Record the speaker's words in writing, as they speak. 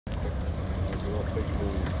all fake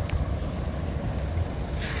news.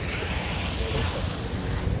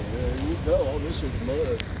 There you go. Oh, this is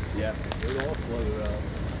mud. Yeah, it all flooded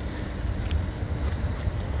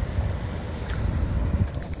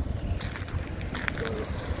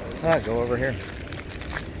out. Go over here.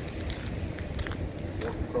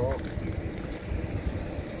 Walk across.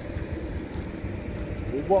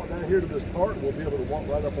 We walk down here to this part, and we'll be able to walk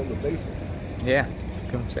right up on the basin. Yeah, let's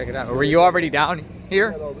come check it out. Were you already down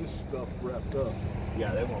here? We got all this stuff wrapped up.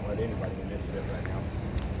 Yeah, they won't let anybody in this shit right now.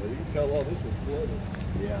 Well, you can tell all this was flooded.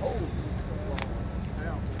 Yeah. Oh.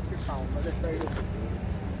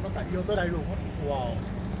 Wow.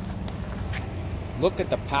 Look at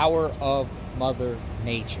the power of Mother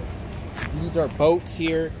Nature. These are boats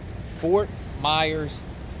here, Fort Myers,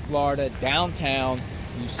 Florida, downtown.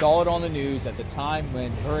 You saw it on the news at the time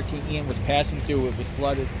when Hurricane Ian was passing through, it was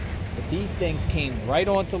flooded. But these things came right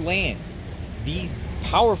onto land. These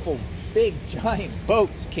powerful, big, giant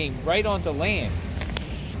boats came right onto land.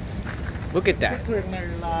 Look at that.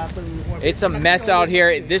 It's a mess out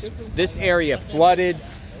here. This area flooded.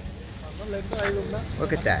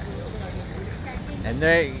 Look at that. And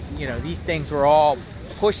they, you know, these things were all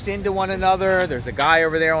pushed into one another. There's a guy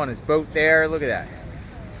over there on his boat there. Look at that.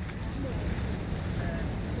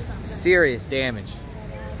 Serious damage.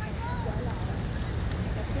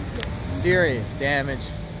 Serious damage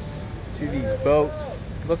to these boats.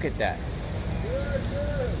 Look at that.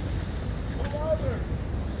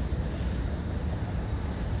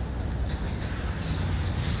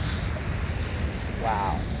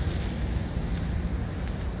 Wow.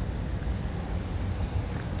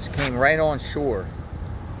 Just came right on shore.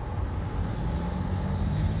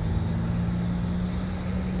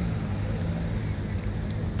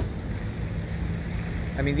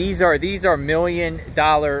 I mean, these are $1 million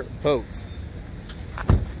boats.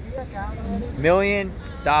 $1 million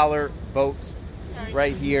boats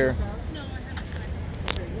right here.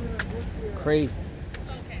 Crazy.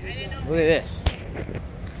 Look at this.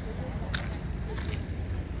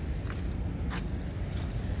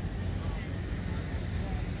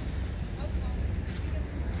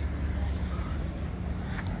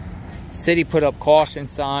 City put up caution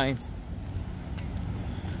signs.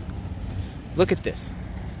 Look at this.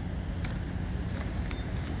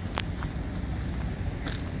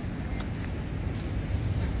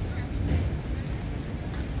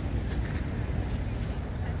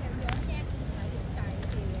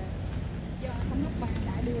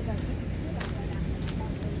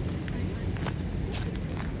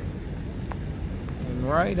 And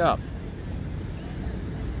right up.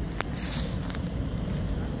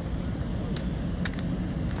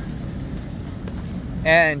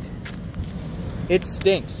 And it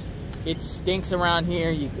stinks. It stinks around here.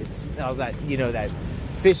 It smells that, you know, that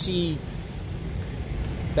fishy,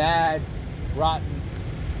 bad, rotten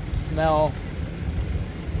smell.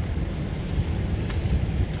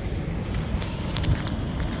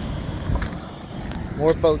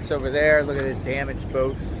 More boats over there. Look at these damaged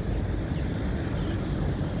boats.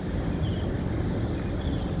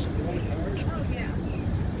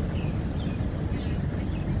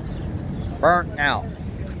 Burnt out.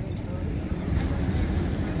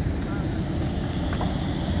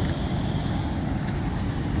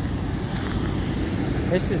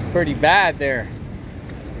 This is pretty bad there.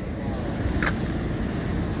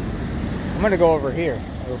 I'm gonna go over here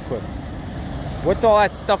real quick. What's all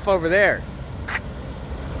that stuff over there?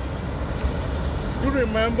 You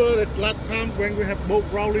remember that last time when we have boat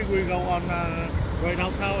rolling, we go on right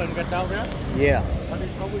downtown and get down there? Yeah. But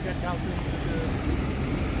it's how we get down to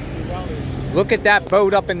Raleigh. Look at that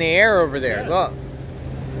boat up in the air over there. Yeah. Look.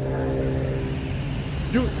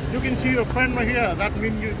 You can see the front right here. That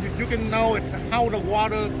means you can know how the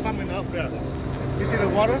water coming up there. You see the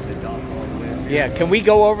water? Yeah, can we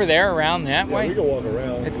go over there around that way? We can walk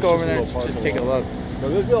around. Let's go over there and just take a look. So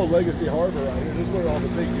this is old Legacy Harbor right here. This is where all the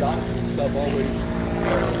big yachts and stuff always.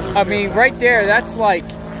 I mean, right there, that's like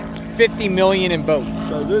 50 million in boats.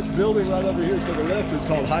 So this building right over here to the left is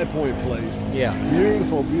called High Point Place. Yeah.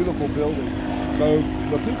 Beautiful, beautiful building. So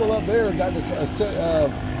the people up there got this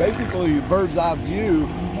basically bird's eye view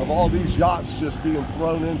of all these yachts just being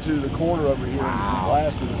thrown into the corner over here and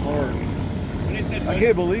blasted apart. I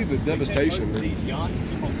can't believe the devastation. These yachts,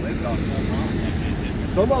 people lived on them.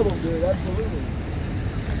 Some of them did, absolutely.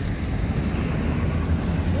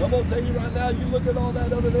 I'm gonna tell you right now, you look at all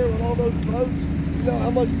that over there with all those boats, you know how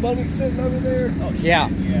much money's sitting over there? Oh, Yeah.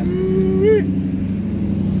 Yeah.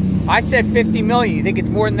 I said 50 million. You think it's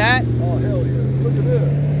more than that? Oh, hell yeah. Look at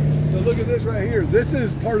this. So look at this right here. This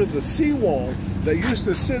is part of the seawall that used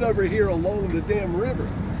to sit over here along the damn river.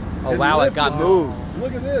 Oh, wow, it got moved.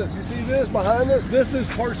 look at this. You see this behind us? This is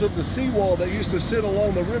parts of the seawall that used to sit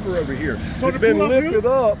along the river over here. So it's been lifted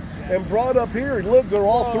up and brought up here. And look, they're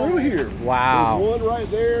all through here. Wow. There's one right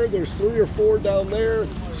there. There's 3 or 4 down there.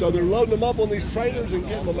 So they're loading them up on these trailers and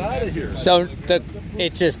getting them out of here. So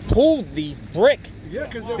it just pulled these brick. Yeah,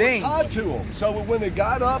 because they were tied to them. So when they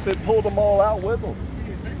got up, it pulled them all out with them.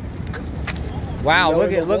 Wow,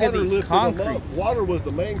 You know, look at these lifted them up. concretes. Water was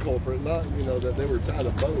the main culprit, not that they were tied to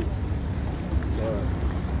boats.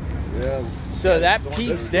 Yeah. So that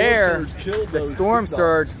piece there, the storm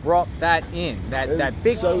surge brought that in. That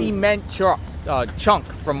big cement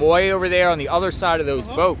chunk from way over there on the other side of those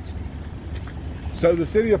boats. So the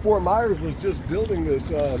city of Fort Myers was just building this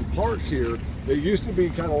park here. It used to be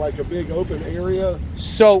kind of like a big open area.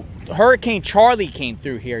 So Hurricane Charlie came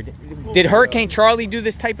through here. Did Hurricane Charlie do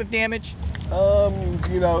this type of damage?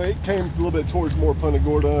 You know, it came a little bit towards more Punta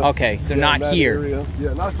Gorda. Okay, so not here. Area.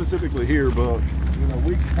 Yeah, not specifically here, but you know,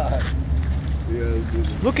 we got.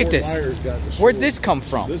 Look at this. Where'd this come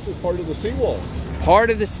from? This is part of the seawall. Part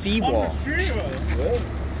of the seawall. Yeah.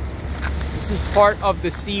 This is part of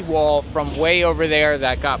the seawall from way over there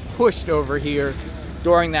that got pushed over here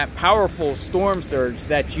during that powerful storm surge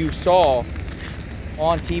that you saw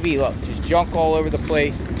on TV. Look, just junk all over the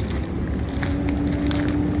place.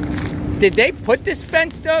 Did they put this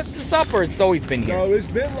fence up, or it's always been here? No, it's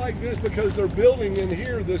been like this because they're building in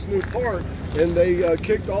here this new park, and they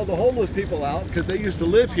kicked all the homeless people out because they used to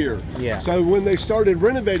live here. Yeah. So when they started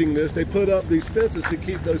renovating this, they put up these fences to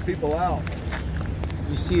keep those people out.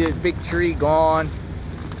 You see the big tree gone.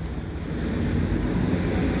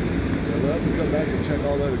 We'll have to come back and check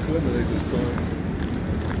all that equipment they just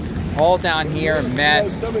put. All down here, a mess.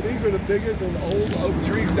 You know, some of these are the biggest and old oak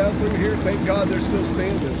trees down through here. Thank God they're still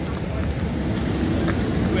standing.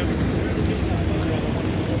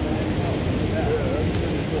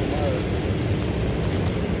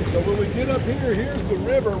 So when we get up here, here's the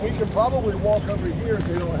river. We can probably walk over here if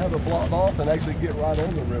they don't have it blocked off and actually get right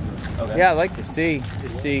on the river. Okay. Yeah, I'd like to see.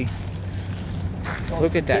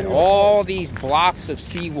 Look at that. All these blocks of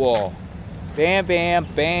seawall. Bam, bam,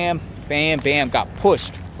 bam, bam, bam. Got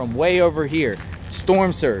pushed from way over here.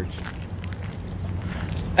 Storm surge.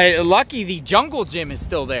 Lucky the jungle gym is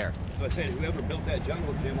still there. So I said, whoever built that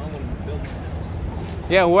jungle gym, I want to build this house.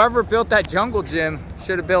 Yeah, whoever built that jungle gym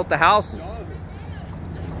should have built the houses.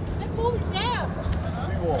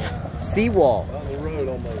 Seawall. Seawall. On the road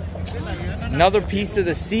almost. Another piece of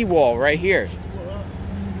the seawall right here.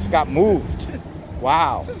 Just got moved.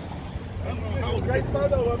 Wow. Great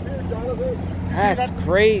photo up here, Jonathan. That's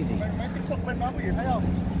crazy.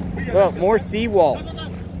 Look, more seawall.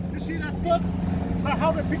 You see that truck? That's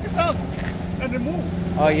how they pick it up and they move.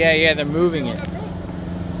 Oh yeah, they're moving it.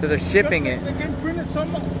 So they're shipping it. They can print it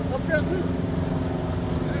some up there too.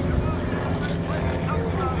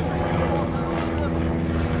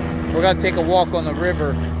 We're gonna take a walk on the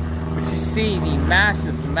river, but you see the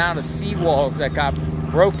massive amount of seawalls that got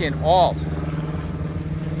broken off.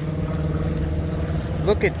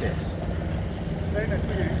 Look at this.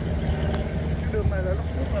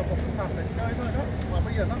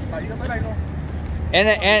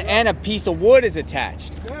 And a piece of wood is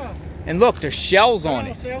attached. Yeah. And look, there's shells on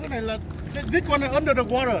it. This one is under the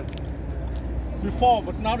water before,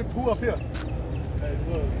 but now they pull up here.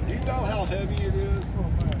 Do you know how heavy it is?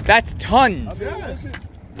 That's tons. I mean,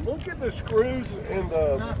 look at the screws and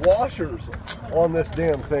the washers on this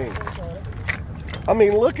damn thing. I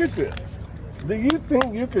mean, look at this. Do you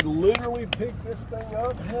think you could literally pick this thing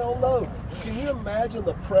up? Hell no. Can you imagine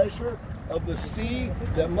the pressure of the sea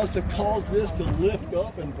that must have caused this to lift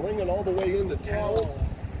up and bring it all the way into town?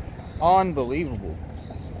 Unbelievable.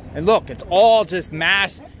 And look, it's all just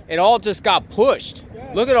mass. It all just got pushed.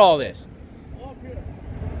 Look at all this.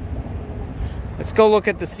 Let's go look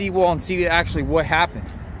at the seawall and see actually what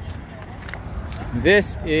happened.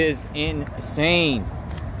 This is insane,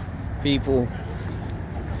 people.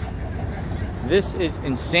 This is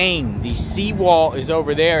insane. The seawall is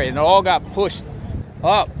over there and it all got pushed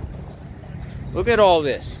up. Look at all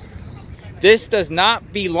this. This does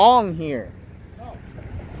not belong here.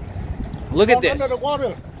 Look at this. Under the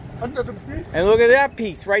water. Under the piece. And look at that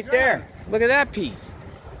piece right there. Look at that piece.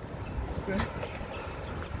 Okay.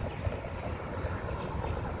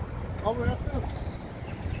 Over there too.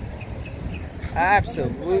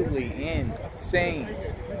 Absolutely insane.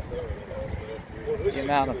 The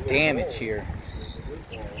amount of damage here.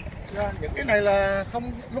 Cái này là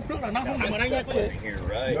không, lúc trước là nó không nằm ở đây nha quý vị. Here,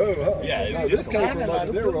 right? No, Yeah, no, this came from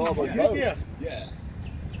over there where all the boats. Yeah. Yeah.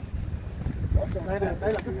 Đây là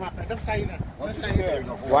cái mặt này, đất xây nè. Đất xây.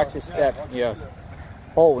 Watch your step. Yes.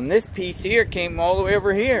 Oh, and this piece here came all the way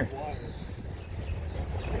over here.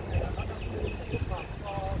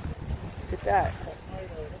 that.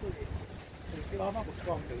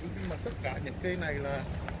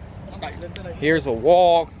 Here's a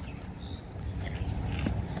wall.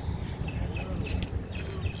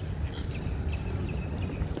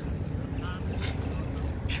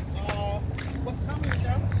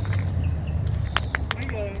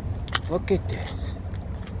 Look at this.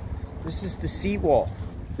 This is the seawall.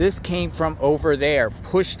 This came from over there,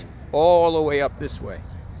 pushed all the way up this way.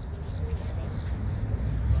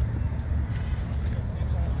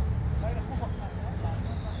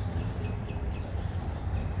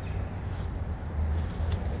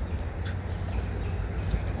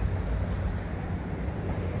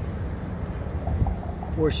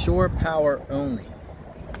 For shore power only.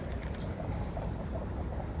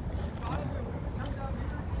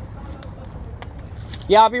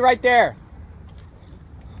 Yeah, I'll be right there.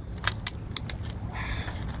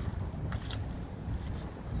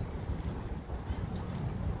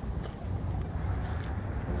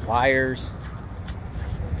 Wires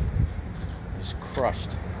just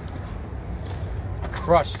crushed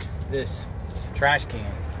this trash can.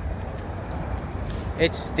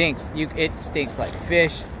 It stinks. It stinks like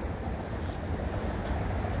fish.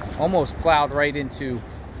 Almost plowed right into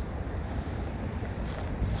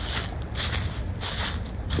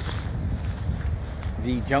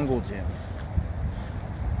the jungle gym.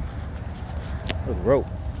 Look, rope.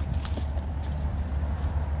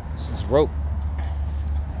 This is rope.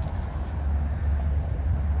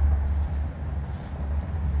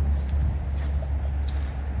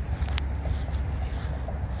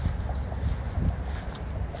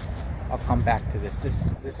 I'll come back to this.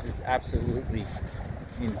 This is absolutely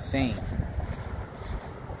insane.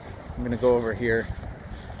 I'm gonna go over here.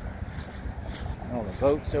 All the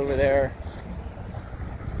boats over there.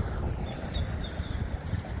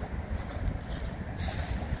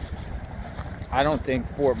 I don't think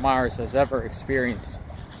Fort Myers has ever experienced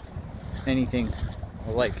anything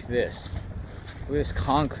like this. Look at this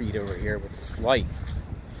concrete over here with this light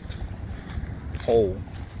pole.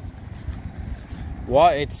 Well,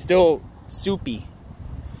 it's still soupy.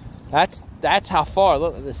 That's how far.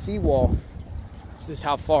 Look at the seawall. This is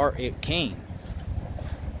how far it came.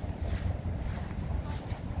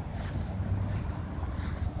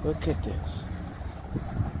 Look at this.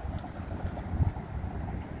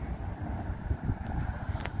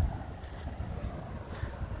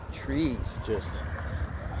 Trees just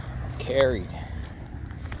carried.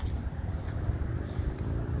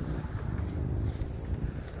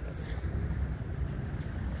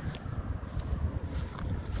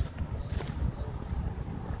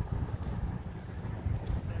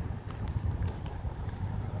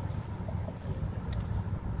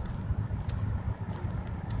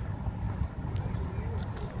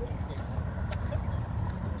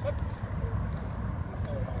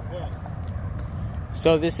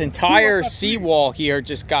 So this entire seawall here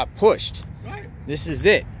just got pushed. Right. This is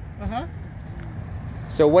it. Uh-huh.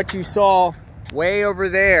 So what you saw way over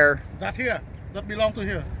there, That here, that belongs to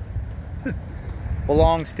here.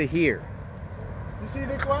 belongs to here. You see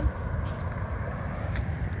this one?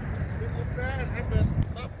 Look there and have the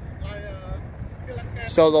stuff like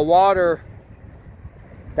So the water,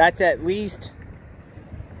 that's at least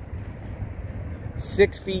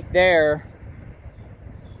 6 feet there.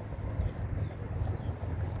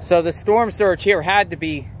 So the storm surge here had to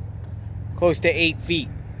be close to 8 feet.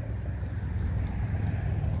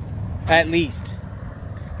 At least.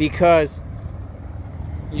 Because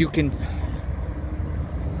you can...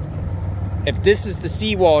 If this is the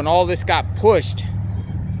seawall and all this got pushed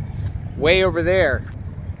way over there,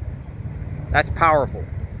 that's powerful.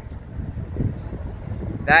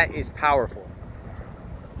 That is powerful.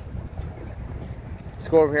 Let's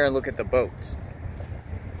go over here and look at the boats.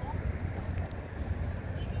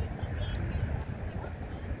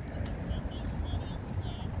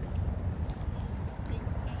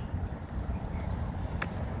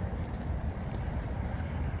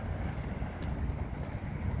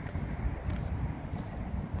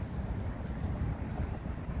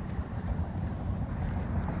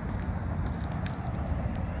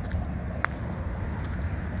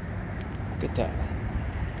 Look at that.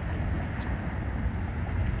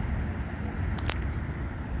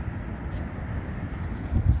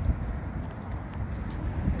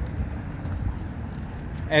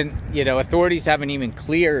 And, you know, authorities haven't even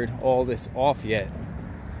cleared all this off yet.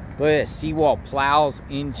 Look at this. Seawall plows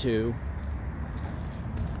into...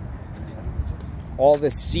 All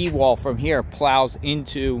this seawall from here plows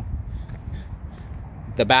into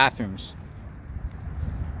the bathrooms.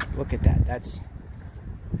 Look at that. That's...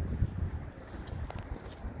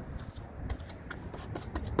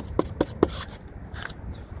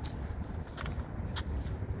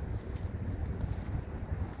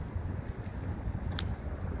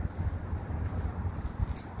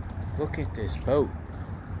 Look at this boat.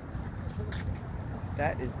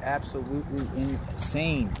 That is absolutely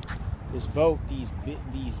insane. This boat, these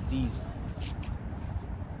 $1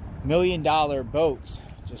 million boats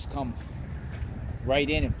just come right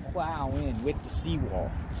in and plow in with the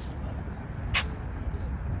seawall.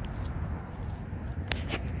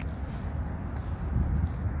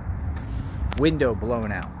 Window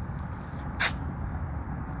blown out.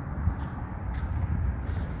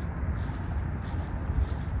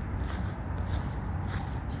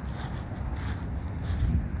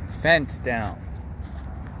 Fence down.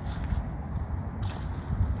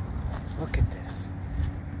 Look at this.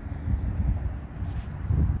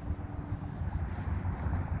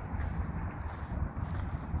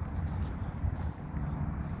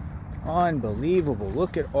 Unbelievable.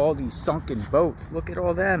 Look at all these sunken boats. Look at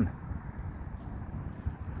all them.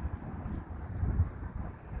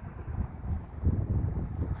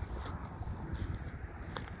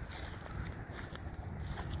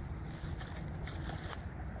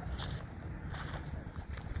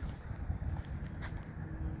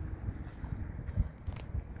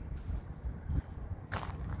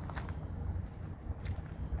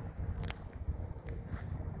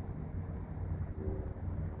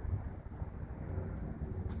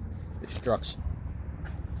 Destruction.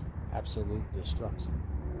 Absolute destruction.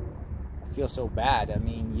 I feel so bad. I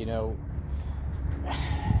mean, you know,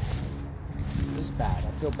 this is bad.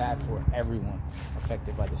 I feel bad for everyone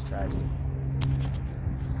affected by this tragedy.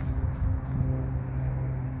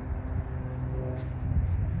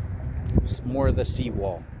 There's more of the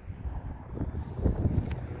seawall.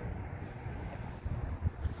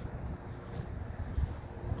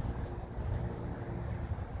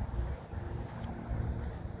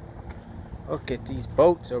 Look at these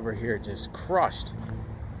boats over here just crushed.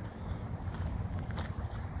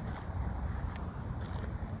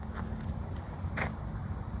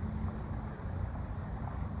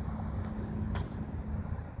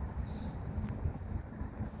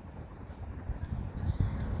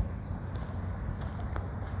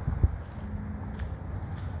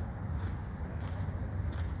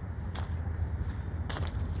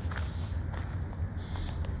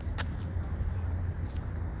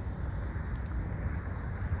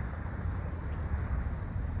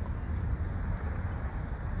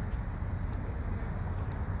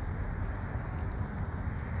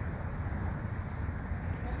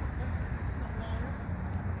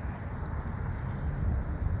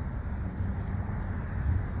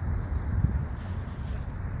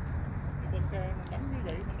 Đánh như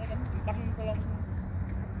vậy mà nó đánh băng cái lông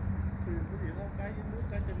thì cái gì đó cái nước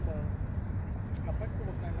cái trên bờ ngập hết khu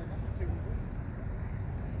vực này là nó chìm xuống.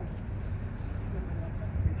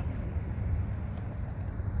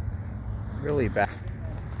 Really bad.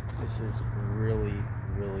 This is really,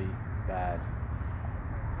 really bad.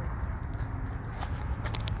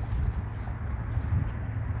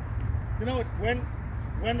 You know,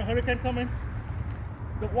 when the hurricane coming,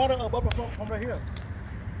 the water above the from right here.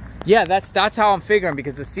 Yeah, that's how I'm figuring,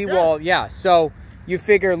 because the seawall. Yeah. So you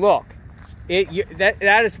figure, look,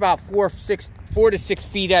 that is about 4 to 6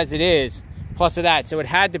 feet as it is, plus of that. So it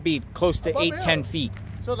had to be close to Above 8-10 feet.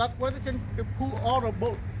 So that's why they can pull all the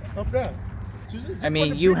boat up there. I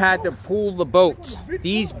mean, you had to pull the boats.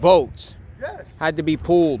 These boats had to be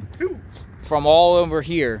pulled from all over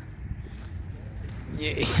here.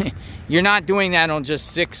 You're not doing that on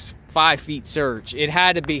just 5 feet surge. It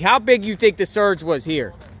had to be. How big you think the surge was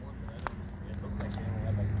here?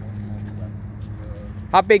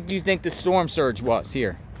 How big do you think the storm surge was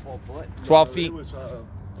here? 12 foot. 12 feet? It was,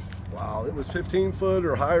 wow, it was 15 foot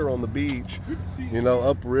or higher on the beach. You know,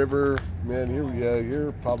 upriver, man,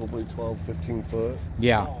 you're probably 12, 15 foot.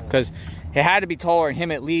 Yeah, because it had to be taller than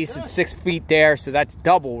him at least. It's 6 feet there, so that's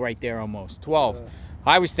double right there almost. 12. Yeah.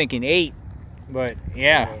 I was thinking 8, but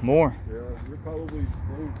yeah, more. Yeah, you're probably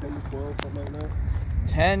 10 to 12, something like that.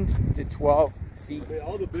 10 to 12 feet. I mean,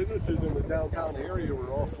 all the businesses in the downtown area were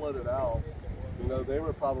all flooded out. You know, they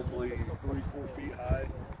were probably 3-4 feet high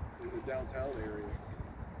in the downtown area.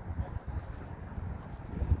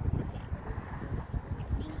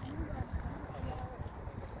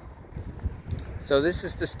 So this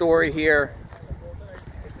is the story here.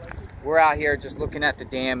 We're out here just looking at the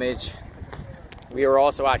damage. We are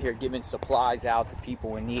also out here giving supplies out to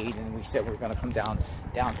people in need, and we said we were going to come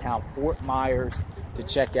downtown Fort Myers to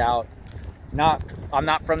check out. I'm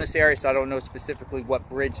not from this area, so I don't know specifically what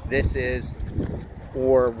bridge this is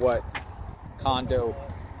or what condo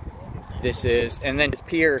this is. And then this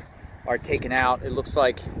pier are taken out. It looks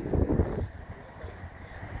like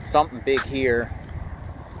something big here.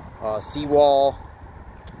 Seawall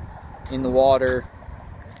in the water.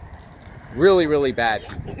 Really, really bad.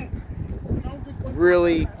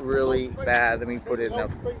 really, really bad. Let me put it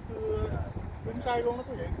up.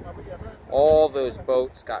 All those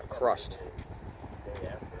boats got crushed.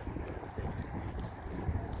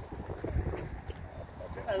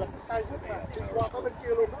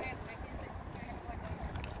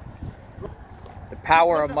 The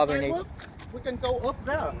power of Mother Nature. We can go up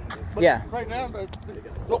there. But yeah. Right now,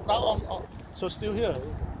 look down on, so still here.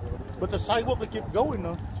 But the sidewalk they keep going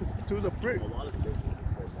to the bridge.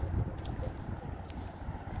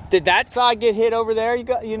 Did that side get hit over there?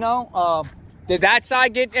 Did that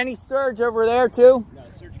side get any surge over there too? No,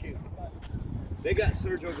 surge came. They got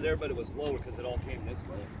surge over there, but it was lower because it all came this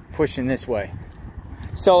way. Pushing this way.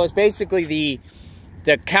 So it's basically the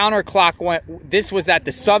counterclock went. This was at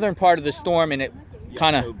the southern part of the storm, and it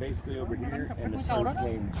kind of. So basically over here, and the surge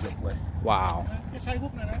came this way. Wow.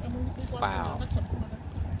 Wow.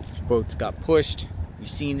 Boats got pushed. You've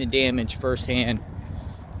seen the damage firsthand.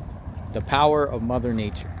 The power of Mother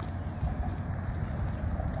Nature.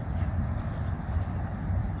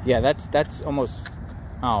 Yeah, that's almost,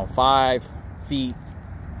 I don't know, 5 feet.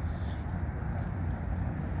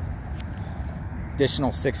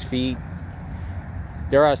 Additional 6 feet.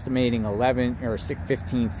 They're estimating 11 or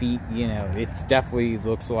 15 feet. You know, it definitely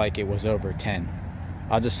looks like it was over 10.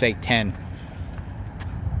 I'll just say 10.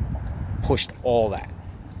 Pushed all that.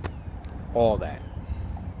 All that.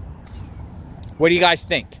 What do you guys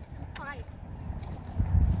think?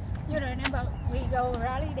 You remember we go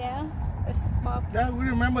rally down? Yeah, we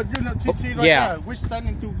remember, to see right yeah. there. We're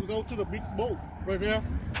starting to go to the big boat right there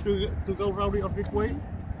to go rowdy up this way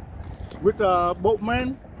with the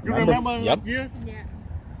boatman. You remember yep. last year? Yeah.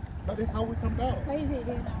 That is how we come down. Crazy here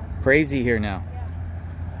now. Crazy here now. Yeah.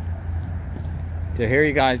 So here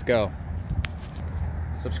you guys go.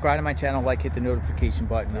 Subscribe to my channel, hit the notification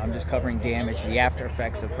button. I'm just covering damage, the after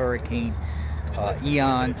effects of Hurricane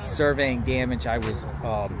Ian, surveying damage. I was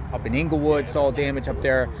up in Inglewood, saw damage up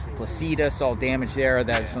there. Placida, saw damage there.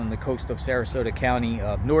 That's on the coast of Sarasota County.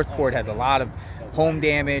 Northport has a lot of home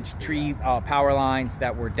damage, tree power lines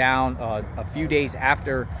that were down a few days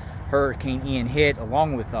after Hurricane Ian hit,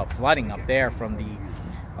 along with flooding up there from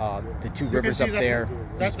the two rivers up there.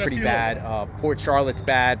 It's pretty bad. Port Charlotte's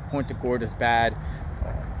bad. Punta Gorda's bad.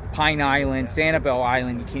 Pine Island, Sanibel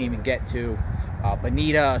Island, you can't even get to.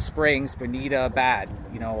 Bonita Springs, Bonita bad.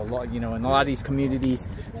 In a lot of these communities,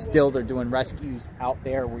 still they're doing rescues out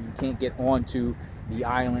there where you can't get onto the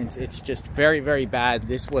islands. It's just very, very bad.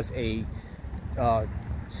 This was a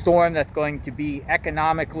storm that's going to be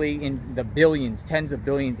economically in the billions, tens of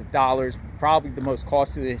billions of dollars. Probably the most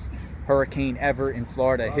costliest hurricane ever in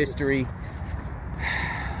Florida history.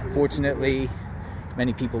 Fortunately,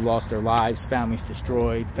 many people lost their lives, families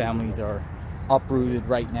destroyed, families are uprooted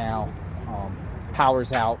right now.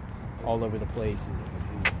 Power's out all over the place.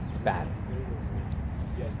 It's bad.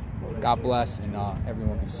 God bless, and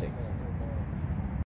everyone be safe.